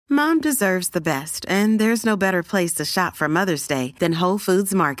Mom deserves the best, and there's no better place to shop for Mother's Day than Whole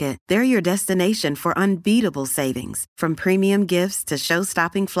Foods Market. They're your destination for unbeatable savings, from premium gifts to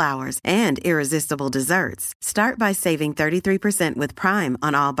show-stopping flowers and irresistible desserts. Start by saving 33% with Prime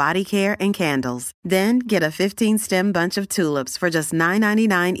on all body care and candles. Then get a 15-stem bunch of tulips for just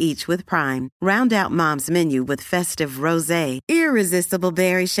 $9.99 each with Prime. Round out Mom's menu with festive rosé, irresistible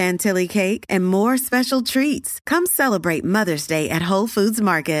berry chantilly cake, and more special treats. Come celebrate Mother's Day at Whole Foods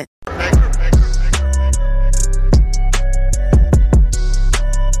Market.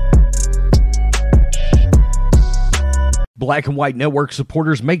 Black and White Network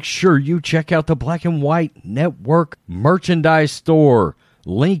supporters, make sure you check out the Black and White Network merchandise store.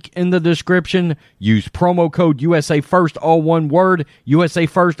 Link in the description. Use promo code USA First, all one word. USA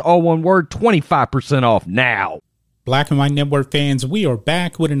First, all one word. 25% off now. Black and White Network fans, we are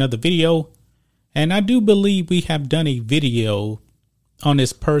back with another video. And I do believe we have done a video on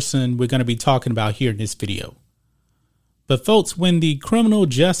this person we're going to be talking about here in this video. But folks, when the criminal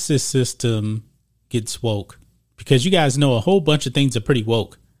justice system gets woke, because you guys know a whole bunch of things are pretty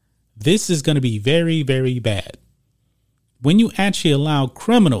woke, this is going to be very, very bad. When you actually allow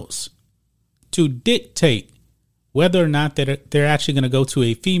criminals to dictate whether or not they're actually going to go to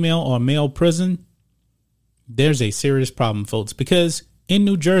a female or male prison, there's a serious problem, folks, because in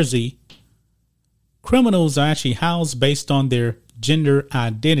New Jersey, criminals are actually housed based on their gender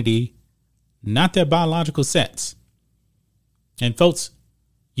identity, not their biological sex. And folks,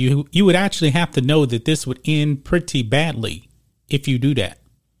 you would actually have to know that this would end pretty badly if you do that.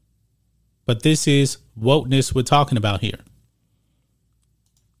 But this is wokeness we're talking about here.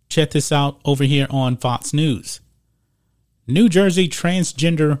 Check this out over here on Fox News. New Jersey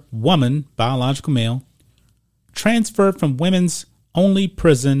transgender woman, biological male, transferred from women's only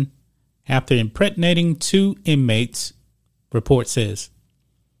prison after impregnating 2 inmates, report says.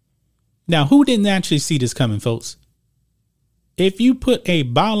 Now, who didn't actually see this coming, folks? If you put a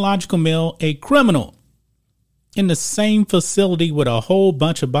biological male, a criminal, in the same facility with a whole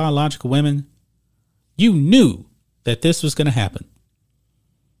bunch of biological women, you knew that this was going to happen.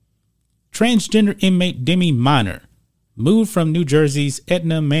 Transgender inmate Demi Minor moved from New Jersey's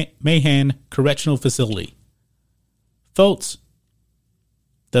Etna Mahan Correctional Facility. Folks,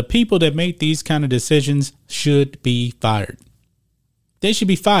 the people that make these kind of decisions should be fired. They should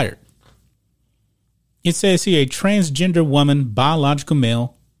be fired. It says here a transgender woman, biological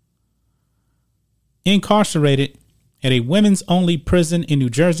male, incarcerated at a women's only prison in New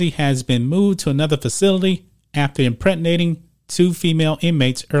Jersey has been moved to another facility after impregnating 2 female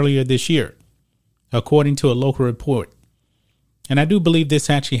inmates earlier this year, according to a local report. And I do believe this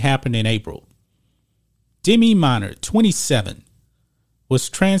actually happened in April. Demi Minor, 27, was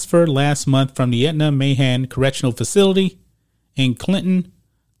transferred last month from the Etna Mahan Correctional Facility in Clinton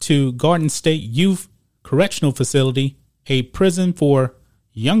to Garden State Youth Correctional Facility, a prison for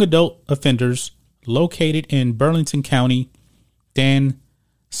young adult offenders located in Burlington County. Dan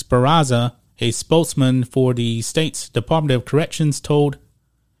Sparazza, a spokesman for the state's Department of Corrections, told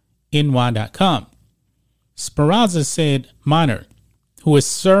NY.com. Sparazza said Minor, who is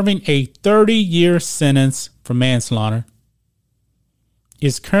serving a 30-year sentence for manslaughter,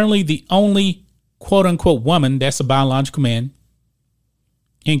 is currently the only quote-unquote woman, that's a biological man,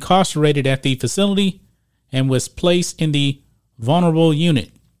 incarcerated at the facility and was placed in the vulnerable unit.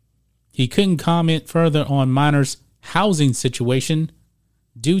 He couldn't comment further on Minor's housing situation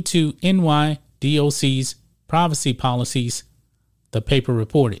due to NYDOC's privacy policies, the paper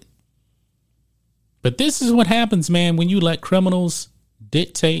reported. But this is what happens, man, when you let criminals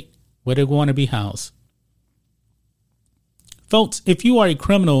dictate where they're going to be housed. Folks, if you are a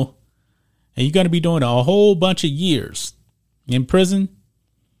criminal and you're going to be doing a whole bunch of years in prison,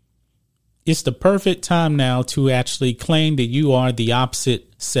 it's the perfect time now to actually claim that you are the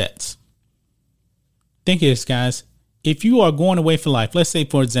opposite sex. Think of this, guys. If you are going away for life, let's say,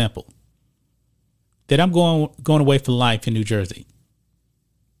 for example, that I'm going away for life in New Jersey.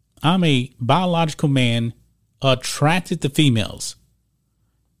 I'm a biological man attracted to females.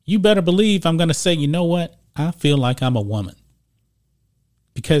 You better believe I'm going to say, you know what? I feel like I'm a woman.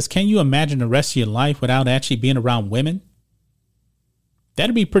 Because can you imagine the rest of your life without actually being around women?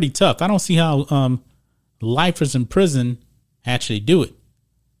 That'd be pretty tough. I don't see how lifers in prison actually do it.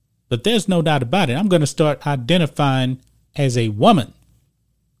 But there's no doubt about it. I'm going to start identifying as a woman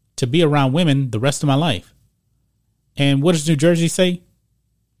to be around women the rest of my life. And what does New Jersey say?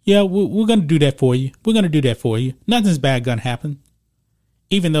 Yeah, we're going to do that for you. We're going to do that for you. Nothing's bad going to happen.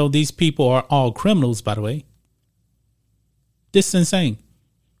 Even though these people are all criminals, by the way. This is insane.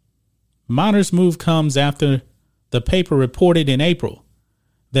 Minor's move comes after the paper reported in April.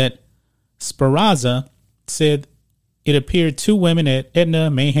 that Speranza said it appeared two women at Edna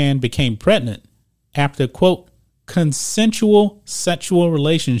Mahan became pregnant after, quote, consensual sexual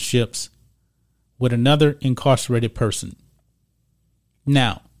relationships with another incarcerated person.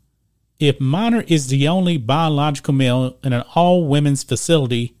 Now, if Minor is the only biological male in an all-women's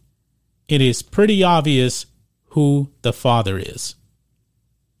facility, it is pretty obvious who the father is.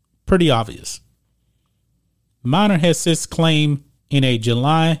 Pretty obvious. Minor has since claimed in a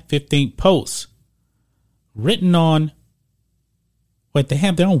July 15th post written on, wait, they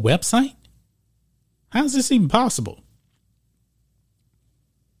have their own website? How is this even possible?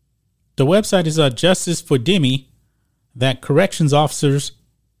 The website is Justice for Demi, that corrections officers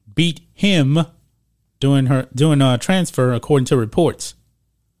beat him during a transfer, according to reports.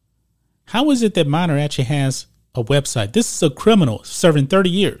 How is it that Minor actually has a website? This is a criminal serving 30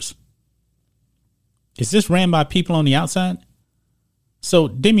 years. Is this ran by people on the outside? So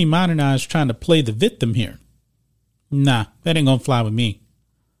Demi Minor is trying to play the victim here. Nah, that ain't gonna fly with me.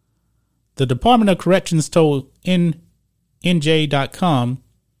 The Department of Corrections told NJ.com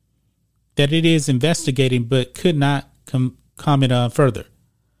that it is investigating but could not comment further.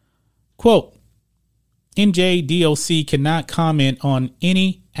 Quote, NJDOC cannot comment on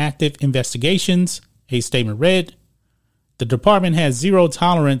any active investigations, a statement read. The department has zero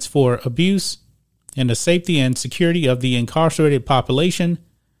tolerance for abuse and the safety and security of the incarcerated population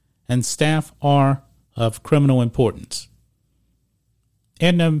and staff are of criminal importance.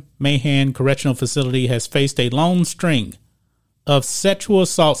 Edna Mahan Correctional Facility has faced a long string of sexual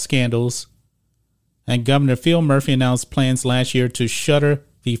assault scandals, and Governor Phil Murphy announced plans last year to shutter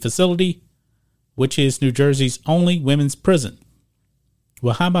the facility, which is New Jersey's only women's prison.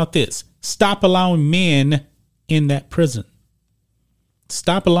 Well, how about this? Stop allowing men in that prison.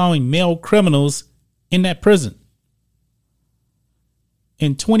 Stop allowing male criminals in that prison.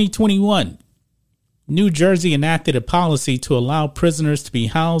 In 2021, New Jersey enacted a policy to allow prisoners to be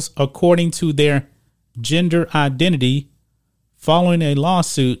housed according to their gender identity following a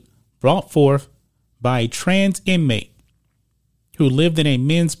lawsuit brought forth by a trans inmate who lived in a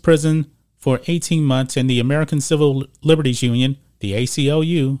men's prison for 18 months in the American Civil Liberties Union, the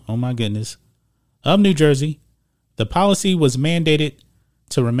ACLU, oh my goodness, of New Jersey. The policy was mandated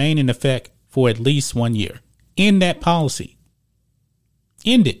to remain in effect for at least 1 year. End that policy.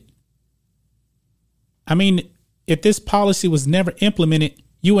 End it. I mean, if this policy was never implemented,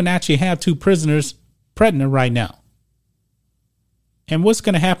 you would actually have two prisoners pregnant right now. And what's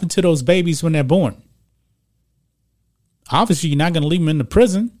going to happen to those babies when they're born? Obviously, you're not going to leave them in the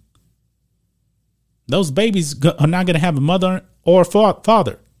prison. Those babies are not going to have a mother or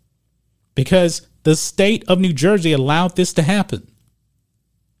father because the state of New Jersey allowed this to happen.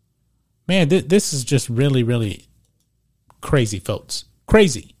 Man, this is just really, really crazy, folks.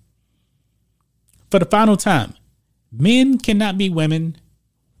 Crazy. For the final time, men cannot be women.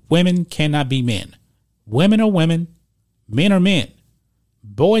 Women cannot be men. Women are women. Men are men.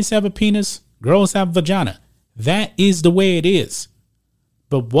 Boys have a penis. Girls have a vagina. That is the way it is.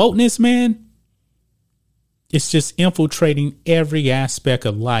 But wokeness, man, it's just infiltrating every aspect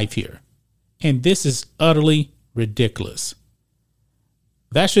of life here. And this is utterly ridiculous.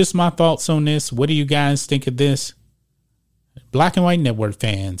 That's just my thoughts on this. What do you guys think of this? Black and White Network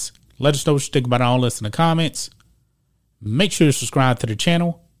fans, let us know what you think about all this in the comments. Make sure to subscribe to the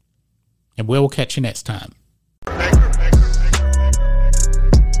channel, and we'll catch you next time.